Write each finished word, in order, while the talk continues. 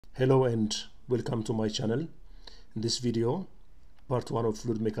Hello and welcome to my channel. In this video, part 1 of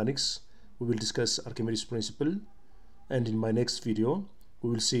fluid mechanics, we will discuss Archimedes Principle, and in my next video we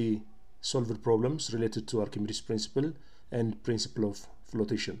will see solved problems related to Archimedes Principle and principle of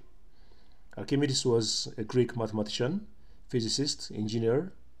flotation. Archimedes was a Greek mathematician, physicist,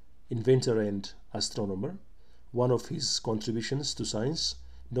 engineer, inventor and astronomer. One of his contributions to science,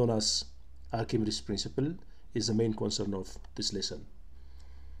 known as Archimedes Principle, is the main concern of this lesson.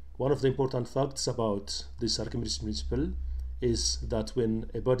 One of the important facts about this Archimedes Principle is that when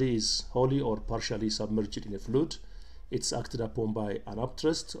a body is wholly or partially submerged in a fluid, it's acted upon by an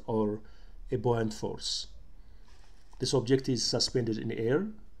upthrust or a buoyant force. This object is suspended in air,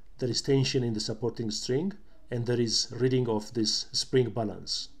 there is tension in the supporting string, and there is reading of this spring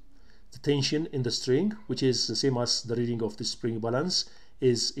balance. The tension in the string, which is the same as the reading of the spring balance,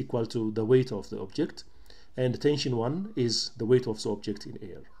 is equal to the weight of the object, and tension 1 is the weight of the object in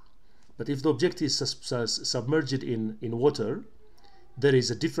air. But if the object is submerged in water, there is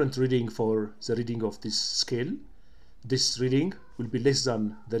a different reading for the reading of this scale. This reading will be less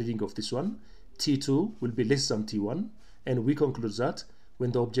than the reading of this one. T2 will be less than T1, and we conclude that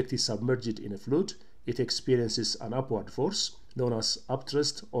when the object is submerged in a fluid, it experiences an upward force known as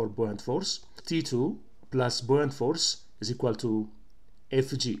upthrust or buoyant force. T2 plus buoyant force is equal to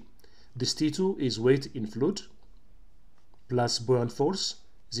Fg. This T2 is weight in fluid plus buoyant force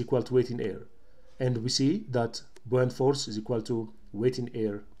is equal to weight in air, and we see that buoyant force is equal to weight in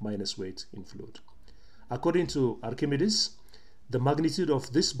air minus weight in fluid. According to Archimedes, the magnitude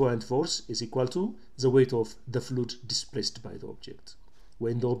of this buoyant force is equal to the weight of the fluid displaced by the object.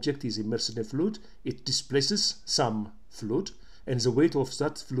 When the object is immersed in a fluid, it displaces some fluid, and the weight of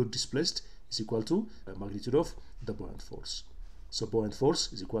that fluid displaced is equal to the magnitude of the buoyant force. So buoyant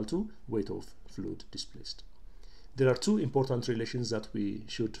force is equal to weight of fluid displaced. There are two important relations that we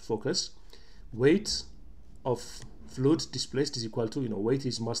should focus. Weight of fluid displaced is equal to, weight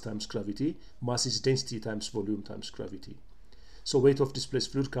is mass times gravity, mass is density times volume times gravity. So weight of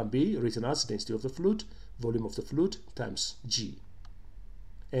displaced fluid can be written as density of the fluid, volume of the fluid times g.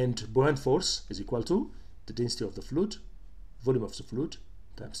 And buoyant force is equal to the density of the fluid, volume of the fluid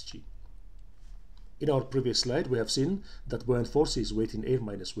times g. In our previous slide, we have seen that buoyant force is weight in air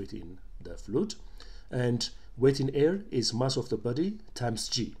minus weight in the fluid, and weight in air is mass of the body times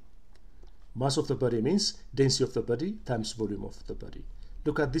g. Mass of the body means density of the body times volume of the body.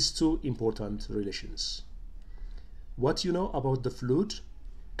 Look at these two important relations. What you know about the fluid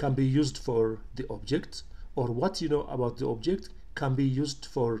can be used for the object, or what you know about the object can be used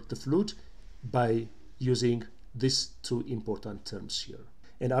for the fluid by using these two important terms here.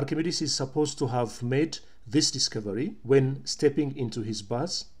 And Archimedes is supposed to have made this discovery when stepping into his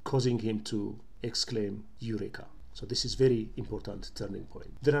bath, causing him to exclaim Eureka. So this is very important turning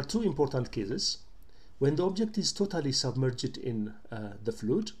point. There are two important cases. When the object is totally submerged in the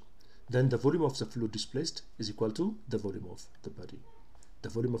fluid, then the volume of the fluid displaced is equal to the volume of the body. The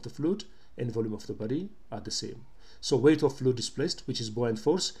volume of the fluid and volume of the body are the same. So weight of fluid displaced, which is buoyant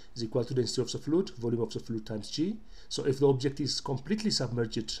force, is equal to density of the fluid, volume of the fluid times g. So if the object is completely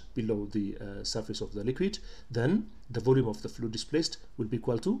submerged below the surface of the liquid, then the volume of the fluid displaced will be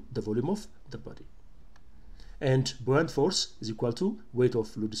equal to the volume of the body. And buoyant force is equal to weight of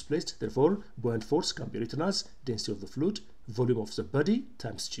fluid displaced. Therefore, buoyant force can be written as density of the fluid, volume of the body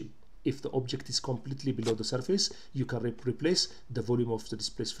times g. If the object is completely below the surface, you can replace the volume of the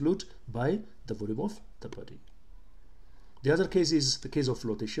displaced fluid by the volume of the body. The other case is the case of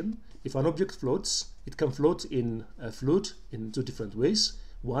flotation. If an object floats, it can float in a fluid in two different ways.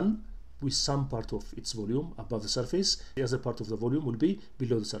 One, with some part of its volume above the surface. The other part of the volume will be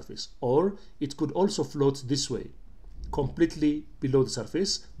below the surface. Or it could also float this way, completely below the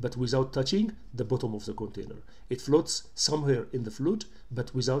surface, but without touching the bottom of the container. It floats somewhere in the fluid,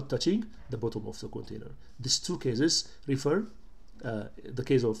 but without touching the bottom of the container. These two cases refer the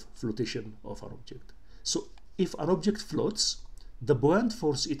case of flotation of an object. So if an object floats, the buoyant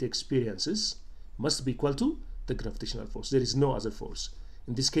force it experiences must be equal to the gravitational force. There is no other force.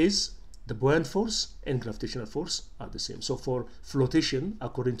 In this case, the buoyant force and gravitational force are the same. So for flotation,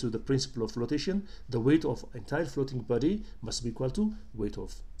 according to the principle of flotation, the weight of entire floating body must be equal to weight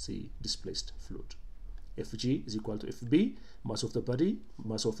of the displaced fluid. Fg is equal to Fb, mass of the body,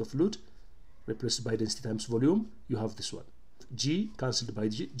 mass of the fluid, replaced by density times volume. You have this one. G cancelled by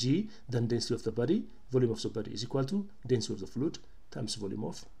G, then density of the body, volume of the body is equal to density of the fluid times volume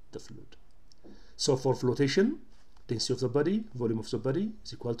of the fluid. So for flotation, density of the body, volume of the body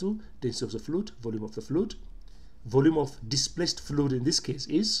is equal to density of the fluid, volume of the fluid. Volume of displaced fluid in this case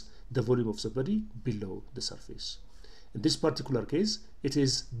is the volume of the body below the surface. In this particular case, it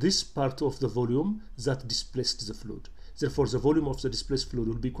is this part of the volume that displaced the fluid. Therefore, the volume of the displaced fluid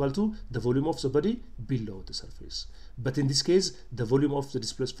will be equal to the volume of the body below the surface. But in this case, the volume of the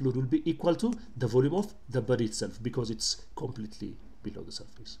displaced fluid will be equal to the volume of the body itself because it's completely below the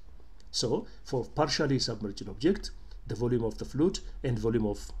surface. So, for partially submerged object, the volume of the fluid and volume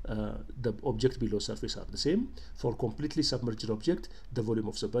of the object below surface are the same. For completely submerged object, the volume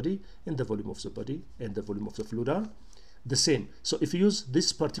of the body and the volume of the body and the volume of the fluid are the same. So if you use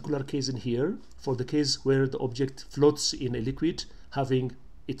this particular case in here, for the case where the object floats in a liquid having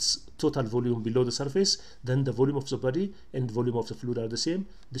its total volume below the surface, then the volume of the body and volume of the fluid are the same.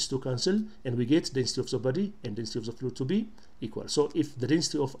 These two cancel and we get density of the body and density of the fluid to be equal. So if the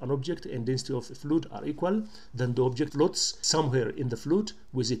density of an object and density of a fluid are equal, then the object floats somewhere in the fluid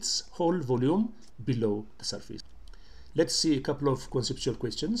with its whole volume below the surface. Let's see a couple of conceptual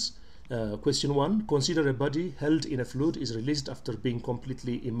questions. Question 1, consider a body held in a fluid is released after being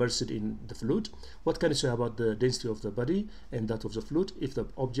completely immersed in the fluid. What can you say about the density of the body and that of the fluid if the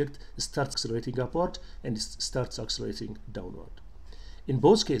object starts accelerating upward and starts accelerating downward? In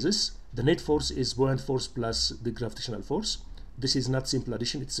both cases, the net force is buoyant force plus the gravitational force. This is not simple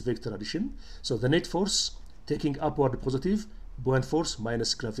addition, it's vector addition. So the net force taking upward positive, buoyant force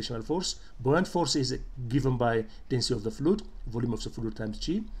minus gravitational force. Buoyant force is given by density of the fluid, volume of the fluid times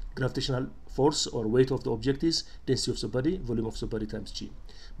g. Gravitational force or weight of the object is density of the body, volume of the body times g.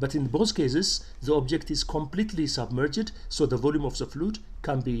 But in both cases, the object is completely submerged, so the volume of the fluid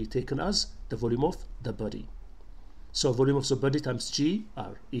can be taken as the volume of the body. So volume of the body times g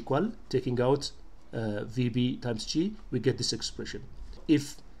are equal. Taking out Vb times g, we get this expression.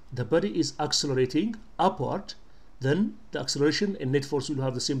 If the body is accelerating upward, then the acceleration and net force will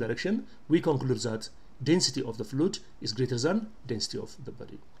have the same direction. We conclude that density of the fluid is greater than density of the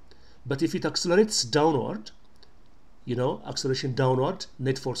body. But if it accelerates downward, you know, acceleration downward,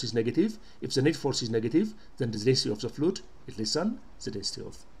 net force is negative. If the net force is negative, then the density of the fluid is less than the density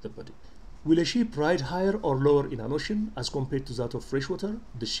of the body. Will a ship ride higher or lower in an ocean as compared to that of fresh water?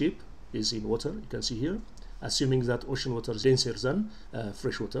 The ship is in water, you can see here, assuming that ocean water is denser than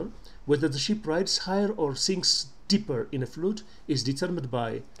fresh water. Whether the ship rides higher or sinks deeper in a fluid is determined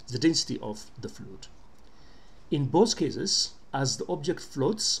by the density of the fluid. In both cases, as the object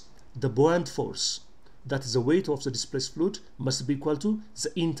floats, the buoyant force, that is the weight of the displaced fluid, must be equal to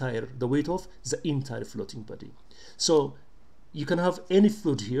the weight of the entire floating body. So you can have any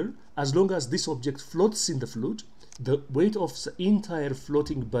fluid here, as long as this object floats in the fluid, the weight of the entire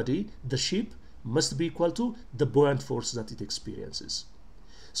floating body, the ship, must be equal to the buoyant force that it experiences.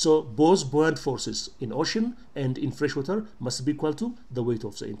 So both buoyant forces in ocean and in freshwater must be equal to the weight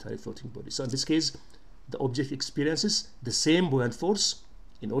of the entire floating body. So in this case, the object experiences the same buoyant force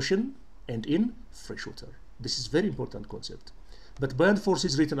in ocean and in freshwater. This is very important concept. But buoyant force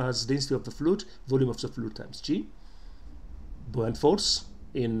is written as density of the fluid, volume of the fluid times g. Buoyant force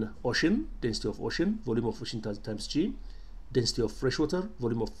in ocean, density of ocean, volume of ocean times g. Density of freshwater,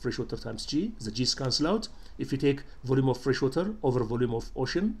 volume of freshwater times g. The g's cancel out. If you take volume of freshwater over volume of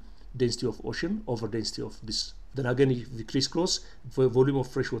ocean, density of ocean over density of this, then again if we crisscross, volume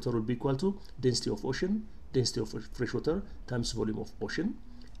of freshwater will be equal to density of ocean, density of freshwater times volume of ocean.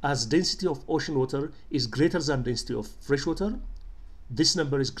 As density of ocean water is greater than density of freshwater, this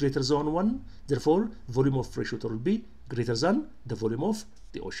number is greater than 1, therefore volume of freshwater will be greater than the volume of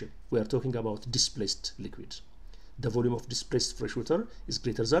the ocean. We are talking about displaced liquid. The volume of displaced freshwater is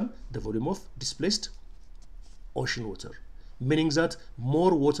greater than the volume of displaced ocean water, meaning that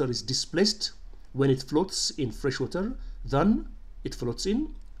more water is displaced when it floats in freshwater than it floats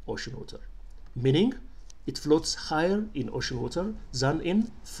in ocean water, meaning it floats higher in ocean water than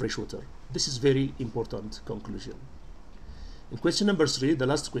in freshwater. This is very important conclusion. In question number 3, the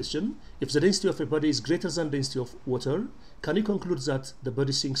last question, if the density of a body is greater than density of water, can you conclude that the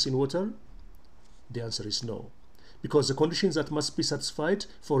body sinks in water? The answer is no, because the conditions that must be satisfied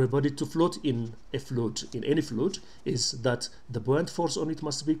for a body to float in a fluid, in any fluid, is that the buoyant force on it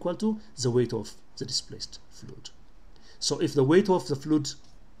must be equal to the weight of the displaced fluid. So if the weight of the fluid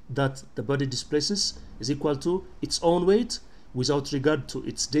that the body displaces is equal to its own weight, without regard to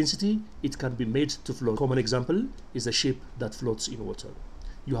its density, it can be made to float. A common example is a ship that floats in water.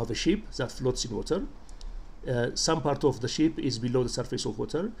 You have a ship that floats in water. Some part of the ship is below the surface of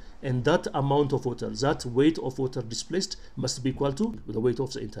water, and that amount of water, that weight of water displaced, must be equal to the weight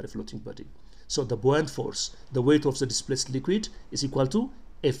of the entire floating body. So the buoyant force, the weight of the displaced liquid, is equal to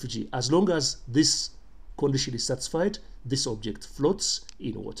Fg. As long as this condition is satisfied, this object floats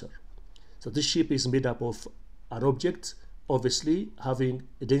in water. So this ship is made up of an object obviously having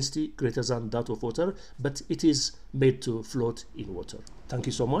a density greater than that of water, but it is made to float in water. Thank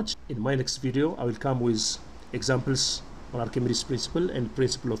you so much. In my next video, I will come with examples on Archimedes principle and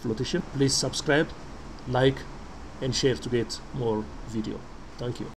principle of flotation. Please subscribe, like, and share to get more video. Thank you.